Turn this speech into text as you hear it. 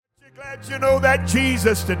Glad you know that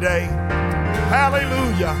Jesus today.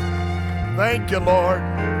 Hallelujah. Thank you, Lord.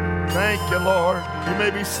 Thank you, Lord. You may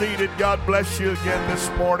be seated. God bless you again this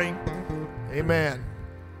morning. Amen.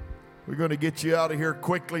 We're going to get you out of here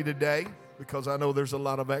quickly today because I know there's a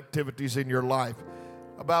lot of activities in your life.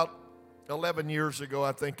 About 11 years ago,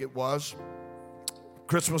 I think it was,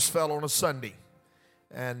 Christmas fell on a Sunday,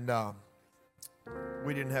 and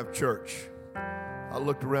we didn't have church. I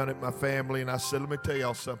looked around at my family and I said, let me tell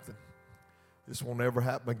y'all something. This won't ever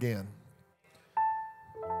happen again.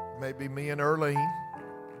 Maybe me and Earlene,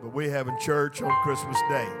 but we having church on Christmas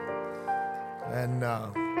Day. And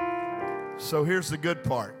so here's the good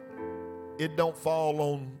part. It don't fall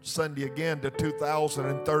on Sunday again to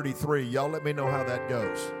 2033. Y'all let me know how that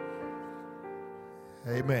goes.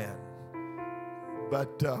 Amen.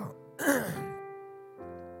 But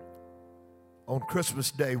on Christmas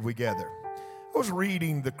Day we gather. I was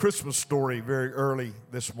reading the Christmas story very early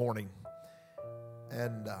this morning,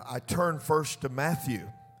 and I turned first to Matthew.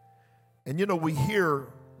 And you know, we hear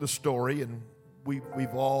the story, and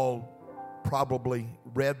we've all probably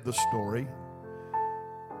read the story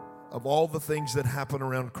of all the things that happen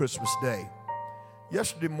around Christmas Day.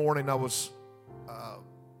 Yesterday morning, I was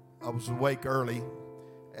awake early,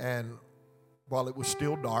 and while it was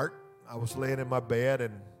still dark, I was laying in my bed,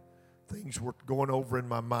 and things were going over in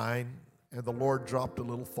my mind. And the Lord dropped a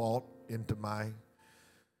little thought into my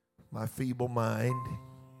feeble mind.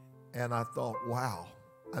 And I thought, wow,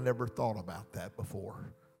 I never thought about that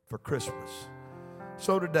before for Christmas.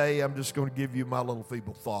 So today I'm just going to give you my little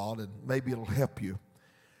feeble thought, and maybe it'll help you.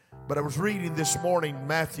 But I was reading this morning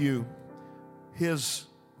Matthew, his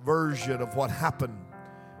version of what happened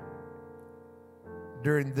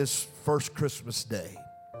during this first Christmas day.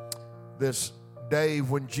 This day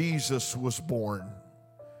when Jesus was born.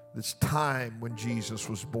 This time when Jesus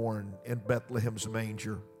was born in Bethlehem's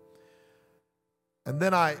manger. And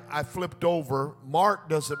then I flipped over. Mark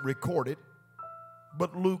doesn't record it,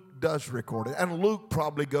 but Luke does record it. And Luke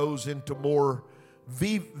probably goes into more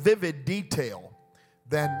vivid detail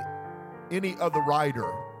than any other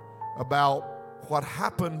writer about what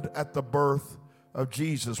happened at the birth of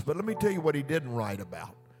Jesus. But let me tell you what he didn't write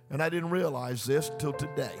about. And I didn't realize this till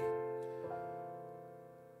today.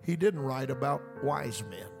 He didn't write about wise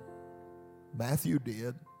men. Matthew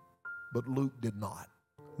did, but Luke did not.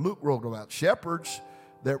 Luke wrote about shepherds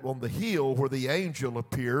that were on the hill where the angel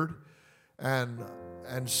appeared and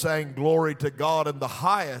sang glory to God in the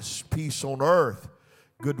highest, peace on earth,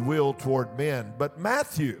 goodwill toward men. But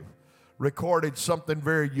Matthew recorded something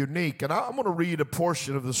very unique. And I'm going to read a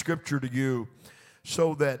portion of the scripture to you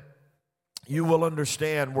so that you will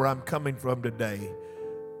understand where I'm coming from today.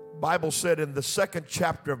 The Bible said in the 2nd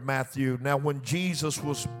chapter of Matthew, now when Jesus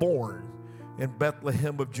was born in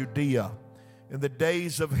Bethlehem of Judea, in the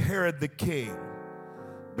days of Herod the king,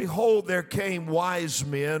 behold, there came wise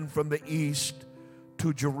men from the east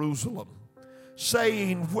to Jerusalem,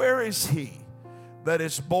 saying, where is he that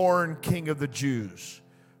is born King of the Jews?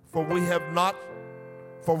 For we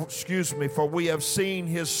have seen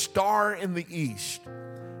his star in the east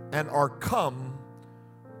and are come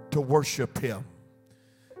to worship him.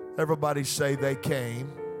 Everybody say they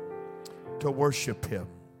came to worship him.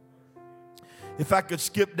 If I could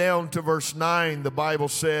skip down to verse 9, the Bible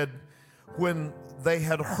said, when they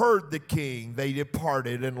had heard the king, they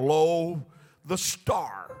departed, and lo, the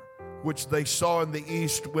star which they saw in the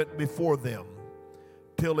east went before them,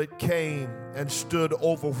 till it came and stood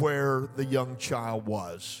over where the young child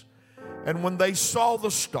was. And when they saw the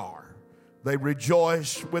star, they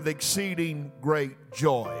rejoiced with exceeding great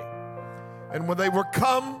joy. And when they were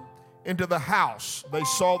come into the house, they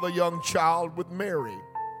saw the young child with Mary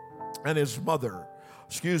and his mother,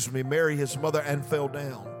 Mary his mother, and fell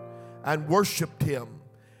down and worshiped him.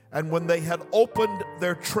 And when they had opened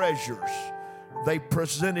their treasures, they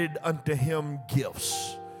presented unto him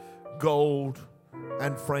gifts, gold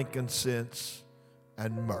and frankincense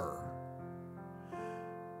and myrrh.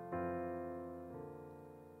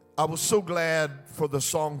 I was so glad for the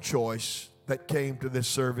song choice that came to this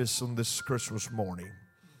service on this Christmas morning,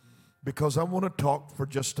 because I want to talk for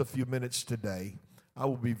just a few minutes today. I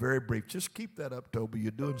will be very brief. Just keep that up, Toby.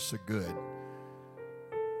 You're doing so good.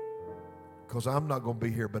 Because I'm not going to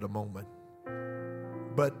be here but a moment.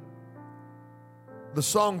 But the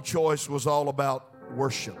song choice was all about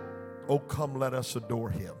worship. Oh, come let us adore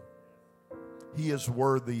him. He is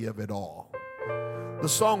worthy of it all. The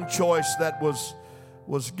song choice that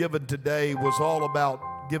was given today was all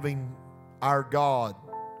about giving our God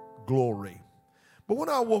glory. But when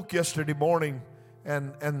I woke yesterday morning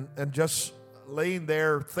and just laying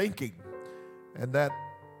there thinking, and that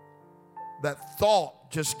thought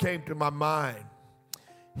just came to my mind.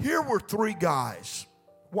 Here were three guys,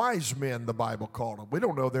 wise men, the Bible called them. We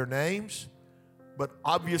don't know their names, but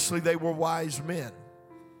obviously they were wise men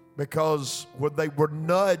because when they were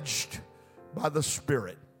nudged by the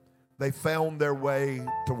Spirit, they found their way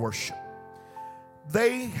to worship.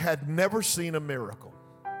 They had never seen a miracle.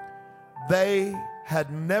 They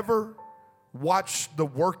had never watched the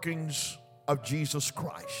workings of Jesus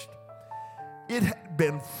Christ. It had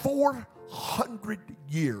been 400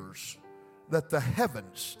 years that the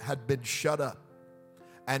heavens had been shut up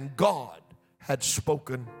and God had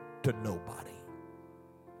spoken to nobody.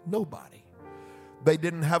 Nobody. They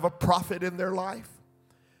didn't have a prophet in their life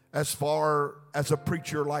as far as a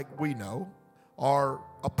preacher like we know, or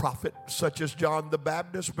a prophet such as John the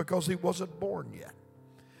Baptist, because he wasn't born yet.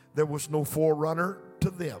 There was no forerunner to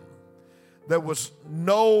them. There was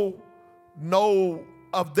no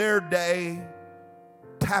of their day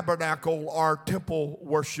tabernacle or temple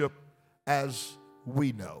worship as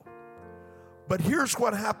we know. But here's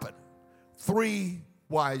what happened. Three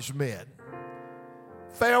wise men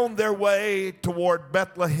found their way toward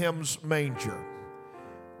Bethlehem's manger,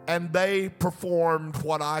 and they performed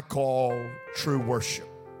what I call true worship.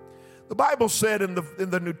 The Bible said in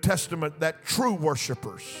the New Testament that true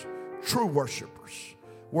worshipers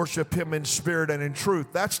worship him in spirit and in truth.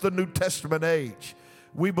 That's the New Testament age.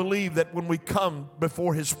 We believe that when we come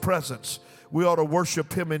before his presence, we ought to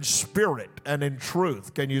worship him in spirit and in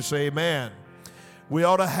truth. Can you say amen? We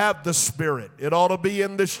ought to have the Spirit. It ought to be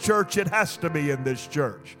in this church. It has to be in this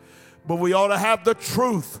church. But we ought to have the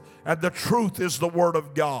truth, and the truth is the Word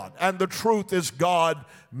of God, and the truth is God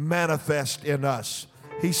manifest in us.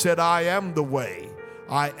 He said, I am the way,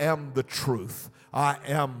 I am the truth, I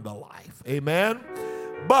am the life. Amen?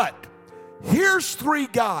 But here's three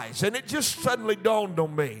guys, and it just suddenly dawned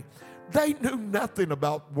on me. They knew nothing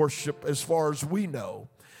about worship as far as we know.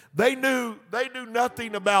 They knew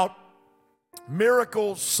nothing about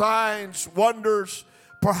miracles, signs, wonders.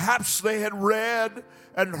 Perhaps they had read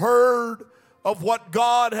and heard of what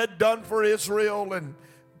God had done for Israel and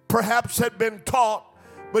perhaps had been taught.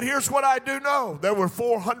 But here's what I do know. There were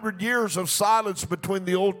 400 years of silence between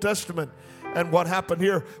the Old Testament and what happened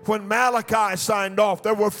here. When Malachi signed off,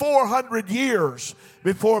 there were 400 years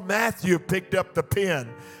before Matthew picked up the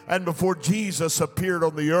pen and before Jesus appeared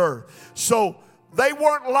on the earth. So they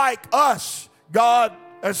weren't like us. God,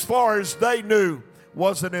 as far as they knew,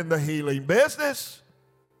 wasn't in the healing business.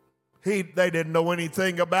 They didn't know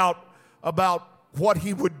anything about what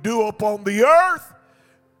he would do upon the earth.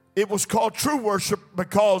 It was called true worship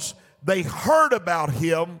because they heard about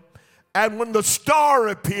him, and when the star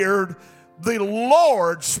appeared, the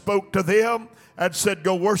Lord spoke to them and said,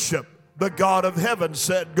 go worship. The God of heaven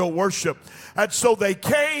said, go worship. And so they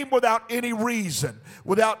came without any reason,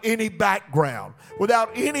 without any background,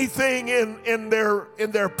 without anything in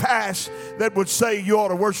their past that would say you ought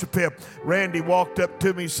to worship him. Randy walked up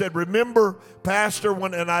to me and said, remember, Pastor,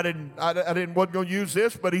 wasn't going to use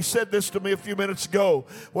this, but he said this to me a few minutes ago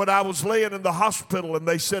when I was laying in the hospital and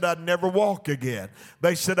they said I'd never walk again.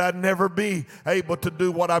 They said I'd never be able to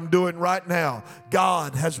do what I'm doing right now.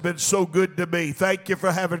 God has been so good to me. Thank you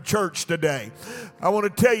for having church today. I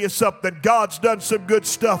want to tell you something. God's done some good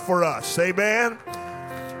stuff for us. Amen.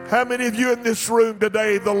 How many of you in this room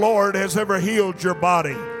today, the Lord has ever healed your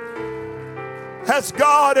body? Has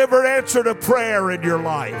God ever answered a prayer in your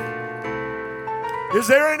life? Is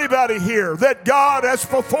there anybody here that God has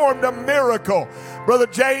performed a miracle? Brother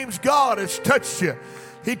James, God has touched you.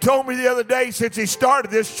 He told me the other day since he started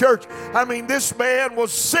this church, this man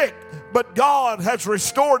was sick, but God has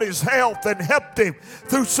restored his health and helped him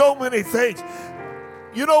through so many things.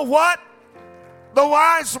 You know what? The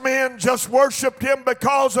wise men just worshiped him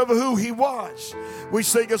because of who he was. We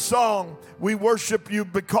sing a song, we worship you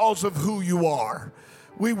because of who you are.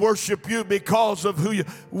 We worship you because of who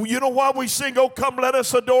you know why we sing, oh come let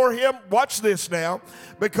us adore him? Watch this now.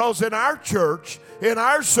 Because in our church, in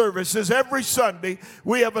our services every Sunday,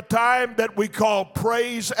 we have a time that we call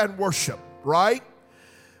praise and worship, right?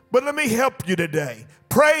 But let me help you today.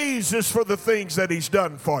 Praise is for the things that he's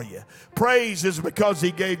done for you. Praise is because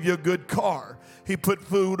he gave you a good car. He put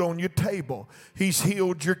food on your table. He's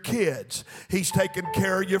healed your kids. He's taken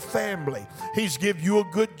care of your family. He's given you a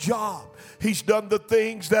good job. He's done the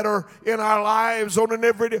things that are in our lives on an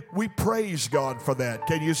everyday. We praise God for that.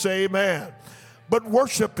 Can you say amen? But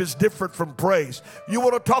worship is different from praise. You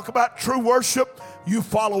want to talk about true worship? You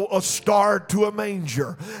follow a star to a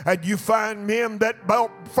manger, and you find men that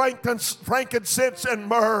bought frankincense and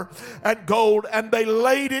myrrh and gold, and they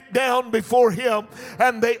laid it down before him,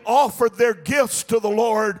 and they offered their gifts to the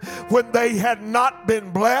Lord when they had not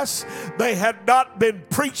been blessed, they had not been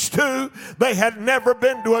preached to, they had never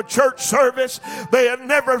been to a church service, they had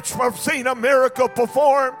never seen a miracle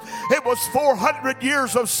performed. It was 400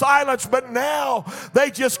 years of silence, but now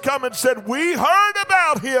they just come and said, we heard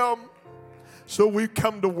about him, so we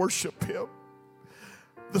come to worship him.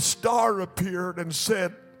 The star appeared and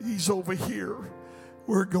said, he's over here.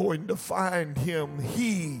 We're going to find him,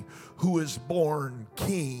 he who is born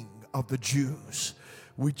King of the Jews.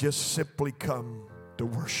 We just simply come to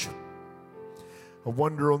worship. I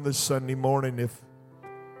wonder on this Sunday morning if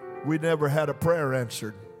we never had a prayer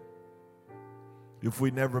answered, if we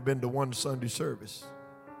never been to one Sunday service,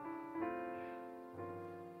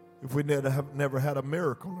 if we never had a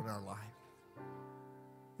miracle in our life,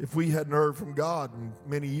 if we hadn't heard from God in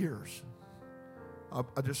many years.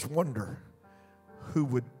 I just wonder who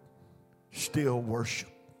would still worship.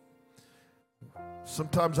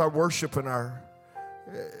 Sometimes our worship and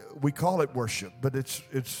we call it worship, but it's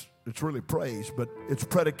really praise, but it's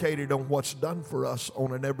predicated on what's done for us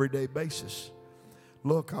on an everyday basis.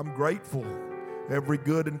 Look, I'm grateful. Every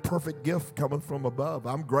good and perfect gift coming from above.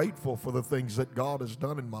 I'm grateful for the things that God has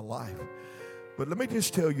done in my life. But let me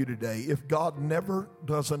just tell you today, if God never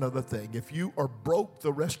does another thing, if you are broke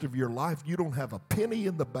the rest of your life, you don't have a penny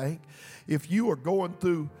in the bank, if you are going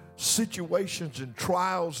through situations and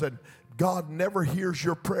trials and God never hears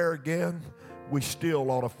your prayer again, we still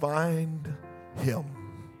ought to find him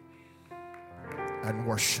and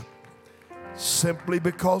worship. Simply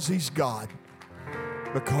because he's God,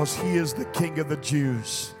 because he is the King of the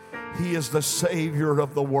Jews. He is the Savior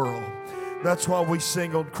of the world. That's why we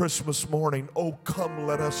sing on Christmas morning, oh, come,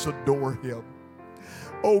 let us adore him.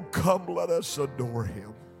 Oh, come, let us adore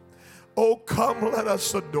him. Oh, come, let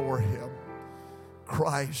us adore him.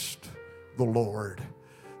 Christ the Lord.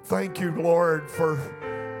 Thank you, Lord, for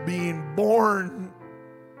being born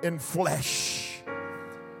in flesh,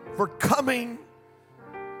 for coming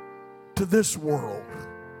to this world,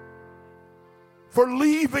 for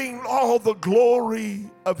leaving all the glory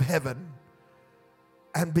of heaven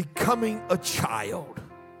and becoming a child,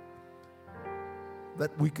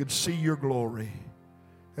 that we could see your glory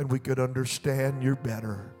and we could understand you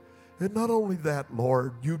better. And not only that,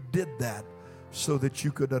 Lord, you did that so that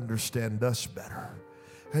you could understand us better.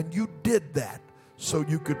 And you did that so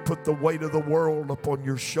you could put the weight of the world upon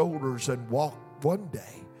your shoulders and walk one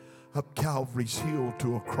day up Calvary's hill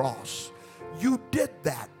to a cross. You did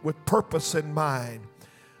that with purpose in mind.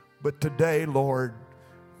 But today, Lord,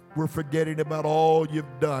 we're forgetting about all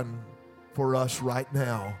you've done for us right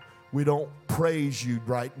now. We don't praise you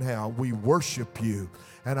right now. We worship you.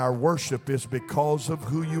 And our worship is because of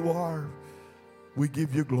who you are. We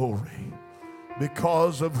give you glory.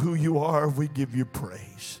 Because of who you are, we give you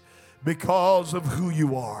praise. Because of who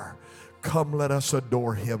you are, come let us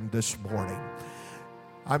adore him this morning.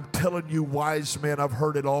 I'm telling you, wise men, I've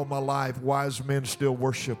heard it all my life. Wise men still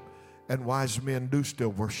worship, and wise men do still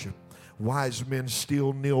worship. Wise men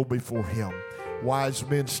still kneel before him. Wise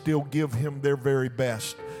men still give him their very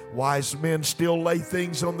best. Wise men still lay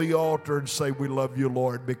things on the altar and say, we love you,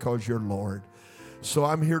 Lord, because you're Lord. So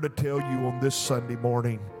I'm here to tell you on this Sunday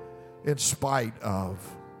morning, in spite of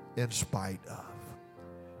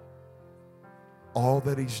all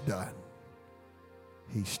that he's done,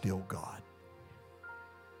 he's still God.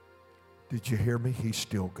 Did you hear me? He's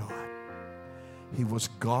still God. He was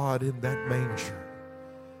God in that manger.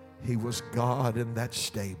 He was God in that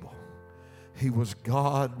stable. He was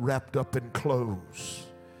God wrapped up in clothes.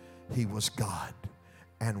 He was God.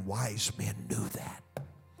 And wise men knew that.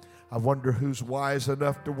 I wonder who's wise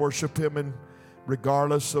enough to worship him, and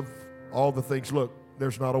regardless of all the things. Look,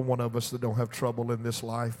 there's not a one of us that don't have trouble in this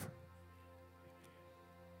life.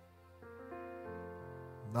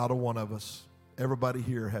 Not a one of us. Everybody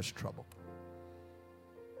here has trouble.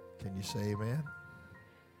 Can you say amen?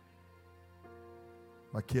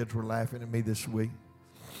 My kids were laughing at me this week.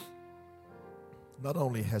 Not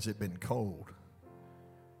only has it been cold,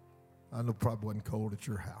 I know it probably wasn't cold at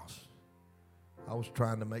your house. I was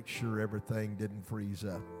trying to make sure everything didn't freeze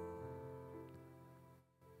up.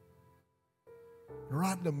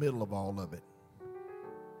 Right in the middle of all of it,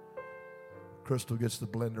 Crystal gets the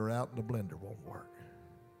blender out and the blender won't work.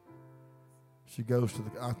 She goes to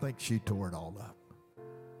I think she tore it all up.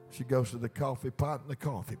 She goes to the coffee pot and the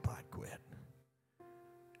coffee pot quit.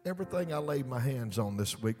 Everything I laid my hands on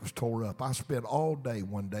this week was tore up. I spent all day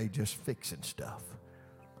one day just fixing stuff.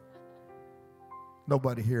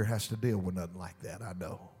 Nobody here has to deal with nothing like that, I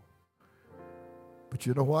know. But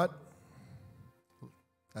you know what?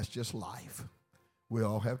 That's just life. We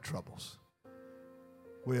all have troubles.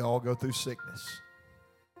 We all go through sickness.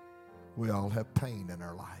 We all have pain in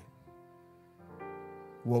our life.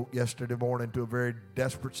 Woke yesterday morning to a very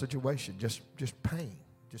desperate situation, just pain.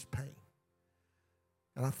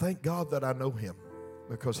 And I thank God that I know him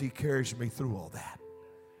because he carries me through all that.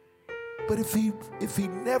 But if he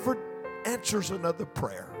never answers another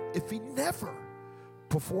prayer, if he never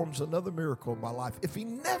performs another miracle in my life, if he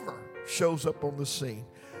never shows up on the scene,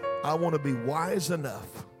 I want to be wise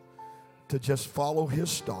enough to just follow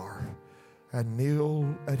his star and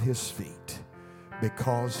kneel at his feet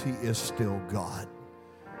because he is still God.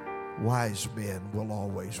 Wise men will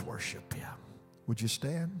always worship him. Would you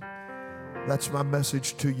stand? That's my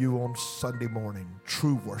message to you on Sunday morning.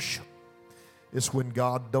 True worship is when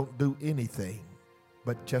God don't do anything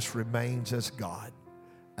but just remains as God,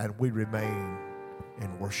 and we remain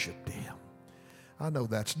in worship to him. I know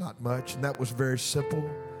that's not much, and that was very simple.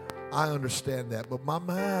 I understand that, but my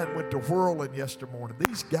mind went to whirling yesterday morning.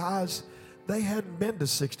 These guys, they hadn't been to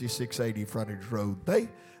 6680 Frontage Road.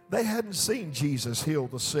 They hadn't seen Jesus heal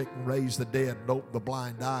the sick and raise the dead and open the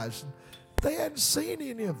blind eyes. They hadn't seen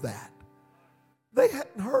any of that. They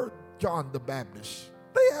hadn't heard John the Baptist.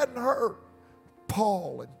 They hadn't heard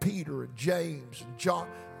Paul and Peter and James and John.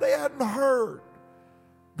 They hadn't heard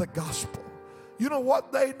the gospel. You know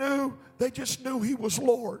what they knew? They just knew he was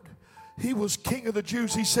Lord. He was King of the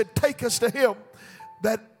Jews. He said, take us to him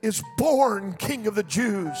that is born King of the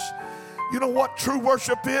Jews. You know what true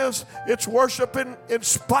worship is? It's worshiping in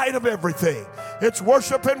spite of everything. It's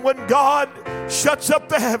worshiping when God shuts up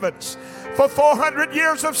the heavens for 400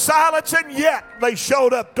 years of silence, and yet they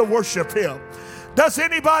showed up to worship him. Does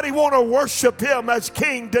anybody want to worship him as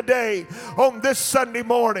King today on this Sunday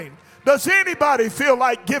morning? Does anybody feel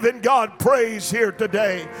like giving God praise here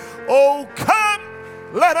today? Oh, come,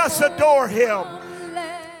 let us adore him.